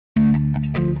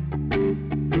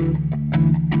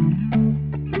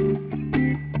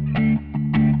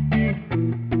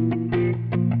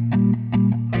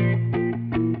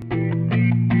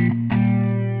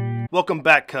Welcome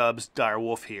back, Cubs.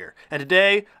 Direwolf here, and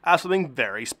today I have something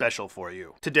very special for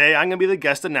you. Today I'm going to be the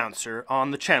guest announcer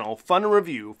on the channel Fun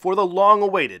Review for the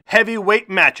long-awaited heavyweight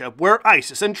matchup where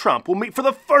ISIS and Trump will meet for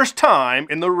the first time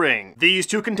in the ring. These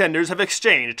two contenders have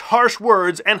exchanged harsh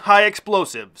words and high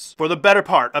explosives for the better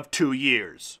part of 2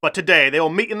 years. But today they will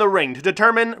meet in the ring to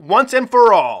determine once and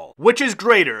for all which is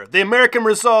greater, the American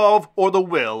resolve or the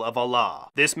will of Allah.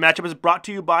 This matchup is brought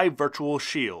to you by Virtual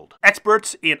Shield,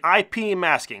 experts in IP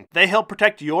masking. They help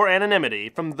protect your anonymity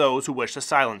from those who wish to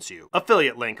silence you.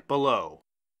 Affiliate link below.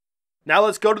 Now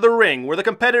let's go to the ring where the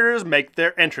competitors make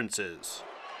their entrances.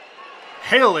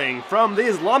 Hailing from the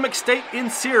Islamic State in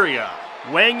Syria,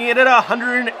 weighing in at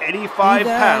 185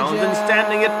 pounds and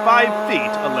standing at 5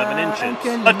 feet 11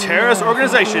 inches. A terrorist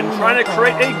organization trying to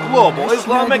create a global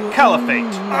Islamic caliphate,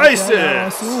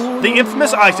 ISIS! The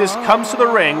infamous ISIS comes to the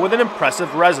ring with an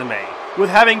impressive resume, with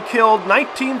having killed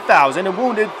 19,000 and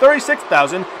wounded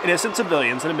 36,000 innocent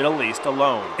civilians in the Middle East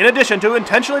alone, in addition to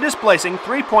intentionally displacing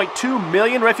 3.2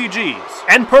 million refugees,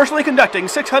 and personally conducting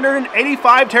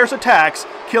 685 terrorist attacks,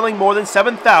 killing more than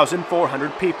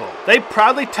 7,400 people. They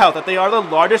proudly tout that they are the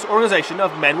largest organization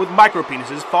of men with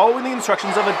micropenises following the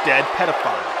instructions of a dead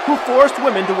pedophile, who forced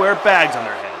women to wear bags on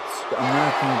their heads. The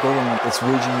American government that's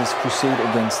waging this crusade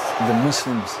against the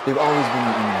Muslims, they've always been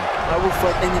the enemy. I will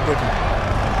fight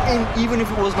anybody. And even if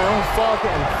it was my own father,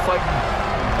 I would fight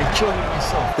him and kill him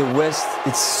myself. The West,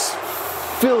 it's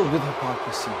filled with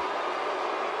hypocrisy.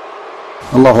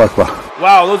 Allahu Akbar.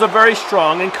 Wow, those are very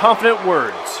strong and confident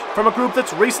words from a group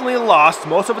that's recently lost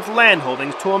most of its land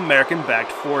holdings to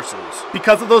American-backed forces.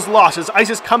 Because of those losses,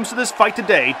 ISIS comes to this fight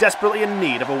today desperately in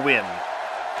need of a win.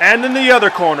 And in the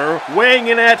other corner, weighing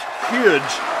in at huge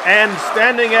and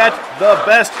standing at the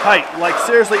best height, like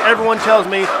seriously everyone tells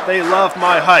me they love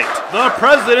my height, the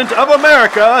President of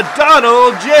America,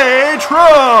 Donald J.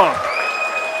 Trump!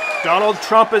 Donald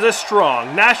Trump is a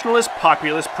strong, nationalist,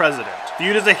 populist president,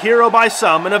 viewed as a hero by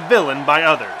some and a villain by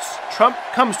others. Trump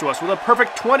comes to us with a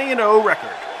perfect 20-0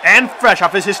 record, and fresh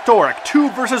off his historic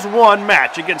 2-versus-1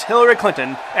 match against Hillary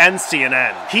Clinton and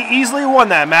CNN. He easily won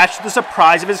that match to the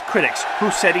surprise of his critics, who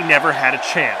said he never had a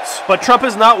chance. But Trump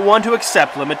is not one to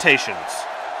accept limitations.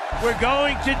 We're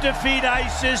going to defeat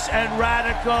ISIS and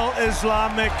radical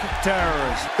Islamic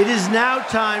terrorism. It is now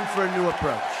time for a new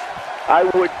approach. I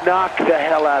would knock the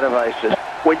hell out of ISIS.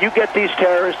 When you get these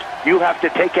terrorists, you have to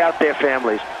take out their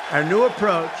families. Our new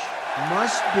approach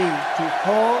must be to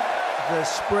halt the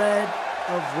spread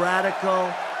of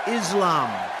radical Islam.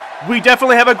 We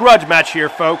definitely have a grudge match here,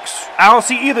 folks. I don't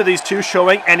see either of these two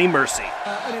showing any mercy.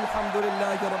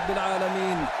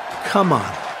 Come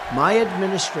on. My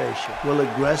administration will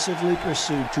aggressively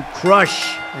pursue to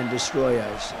crush and destroy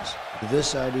ISIS.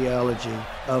 This ideology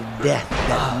of death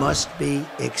that must be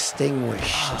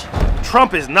extinguished.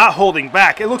 Trump is not holding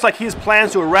back. It looks like his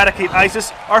plans to eradicate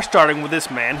ISIS are starting with this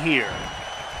man here.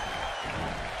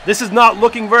 This is not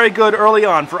looking very good early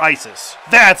on for ISIS.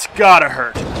 That's gotta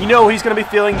hurt. You know he's gonna be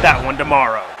feeling that one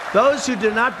tomorrow. Those who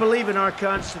do not believe in our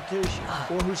Constitution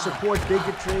or who support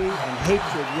bigotry and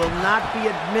hatred will not be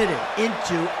admitted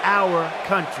into our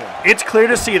country. It's clear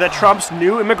to see that Trump's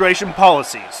new immigration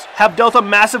policies have dealt a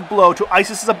massive blow to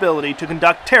ISIS's ability to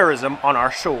conduct terrorism on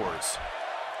our shores.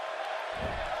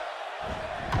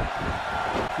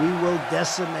 We will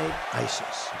decimate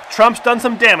ISIS. Trump's done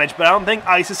some damage, but I don't think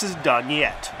ISIS is done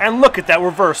yet. And look at that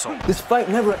reversal. This fight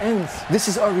never ends. This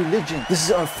is our religion. This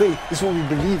is our faith. This is what we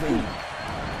believe in.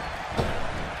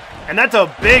 And that's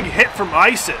a big hit from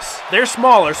ISIS. They're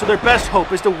smaller, so their best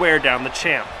hope is to wear down the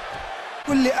champ.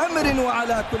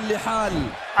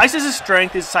 ISIS's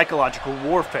strength is psychological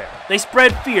warfare. They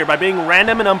spread fear by being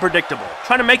random and unpredictable,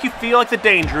 trying to make you feel like the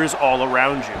danger is all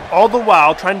around you, all the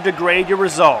while trying to degrade your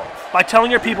resolve by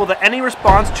telling your people that any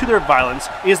response to their violence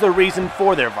is the reason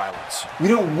for their violence. We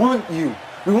don't want you.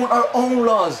 We want our own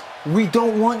laws. We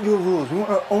don't want your rules. We want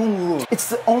our own rules. It's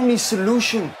the only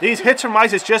solution. These hits from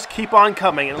ISIS just keep on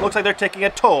coming, and it looks like they're taking a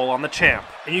toll on the champ.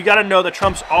 And you gotta know that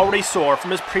Trump's already sore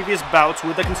from his previous bouts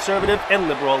with the conservative and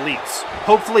liberal elites.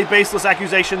 Hopefully baseless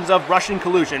accusations of Russian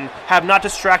collusion have not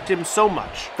distracted him so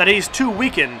much that he's too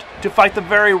weakened to fight the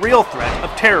very real threat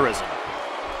of terrorism.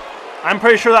 I'm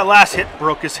pretty sure that last hit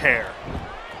broke his hair.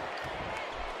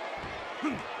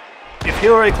 If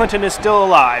Hillary Clinton is still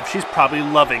alive, she's probably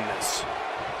loving this.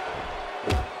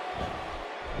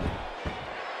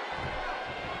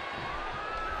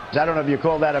 I don't know if you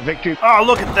call that a victory. Oh,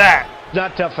 look at that!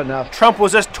 Not tough enough. Trump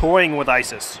was just toying with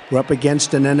ISIS. We're up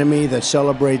against an enemy that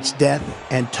celebrates death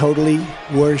and totally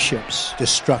worships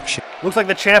destruction. Looks like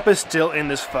the champ is still in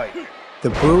this fight.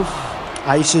 The proof?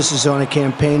 ISIS is on a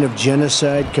campaign of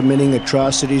genocide, committing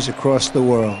atrocities across the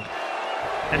world.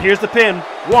 And here's the pin.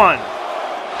 1, 2,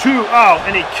 oh,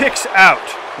 and he kicks out.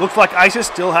 Looks like ISIS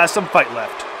still has some fight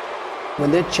left.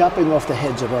 When they're chopping off the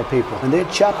heads of our people, when they're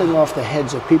chopping off the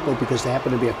heads of people because they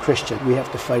happen to be a Christian, we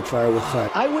have to fight fire with fire.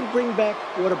 I would bring back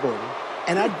waterboarding,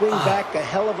 and I'd bring back a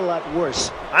hell of a lot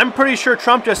worse. I'm pretty sure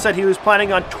Trump just said he was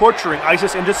planning on torturing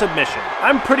ISIS into submission.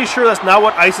 I'm pretty sure that's not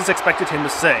what ISIS expected him to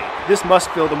say. This must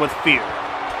fill them with fear.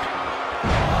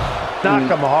 Knock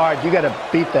them hard. You got to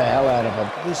beat the hell out of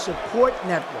them. The support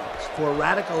networks for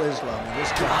radical Islam in this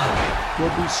country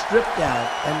will be stripped out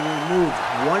and removed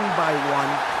one by one,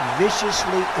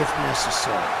 viciously if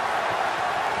necessary.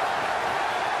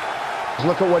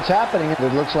 Look at what's happening.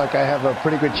 It looks like I have a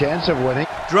pretty good chance of winning.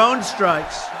 Drone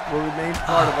strikes will remain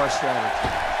part of our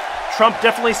strategy. Trump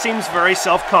definitely seems very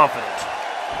self-confident.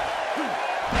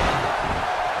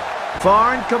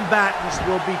 Foreign combatants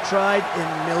will be tried in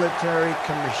military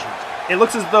commissions. It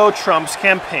looks as though Trump's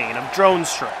campaign of drone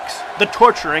strikes, the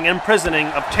torturing and imprisoning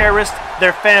of terrorists,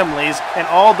 their families, and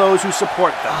all those who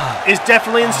support them, is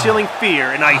definitely instilling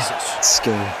fear in ISIS. It's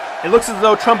scary. It looks as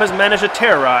though Trump has managed to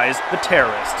terrorize the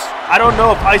terrorists. I don't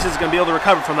know if ISIS is going to be able to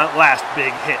recover from that last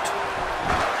big hit.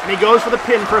 And he goes for the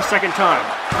pin for a second time.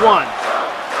 1,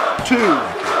 2,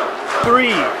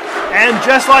 3, and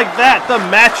just like that, the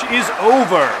match is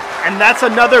over. And that's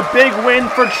another big win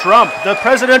for Trump, the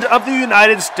President of the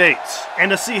United States. And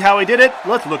to see how he did it,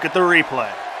 let's look at the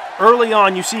replay. Early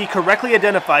on, you see he correctly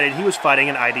identified that he was fighting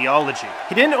an ideology.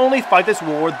 He didn't only fight this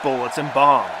war with bullets and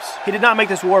bombs. He did not make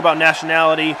this war about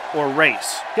nationality or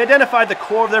race. He identified the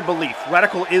core of their belief,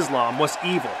 radical Islam was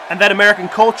evil, and that American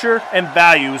culture and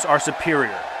values are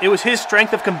superior. It was his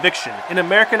strength of conviction in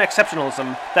American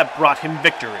exceptionalism that brought him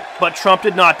victory. But Trump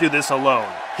did not do this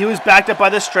alone. He was backed up by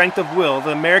the strength of will of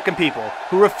the American people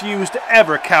who refused to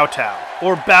ever kowtow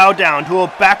or bow down to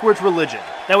a backwards religion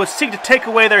that would seek to take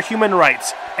away their human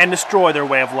rights and destroy their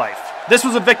way of life. This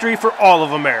was a victory for all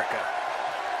of America.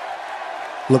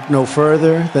 Look no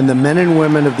further than the men and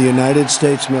women of the United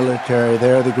States military.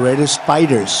 They are the greatest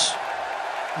fighters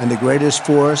and the greatest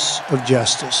force of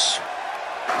justice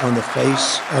on the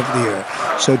face of the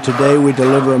earth. So today we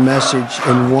deliver a message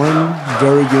in one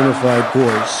very unified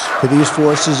voice to these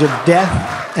forces of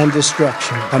death and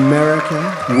destruction.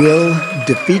 America will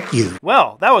defeat you.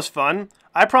 Well, that was fun.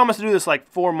 I promised to do this like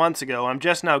 4 months ago, and I'm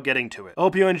just now getting to it. I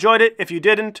hope you enjoyed it. If you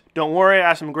didn't, don't worry, I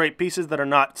have some great pieces that are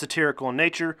not satirical in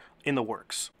nature in the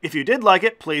works. If you did like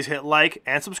it, please hit like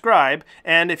and subscribe,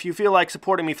 and if you feel like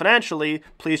supporting me financially,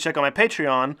 please check out my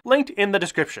Patreon, linked in the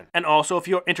description. And also, if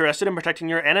you're interested in protecting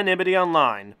your anonymity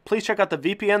online, please check out the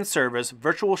VPN service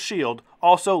Virtual Shield,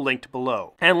 also linked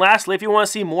below. And lastly, if you want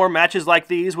to see more matches like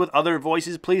these with other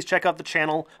voices, please check out the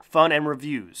channel Fun and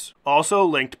Reviews, also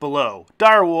linked below.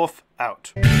 Direwolf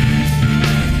out.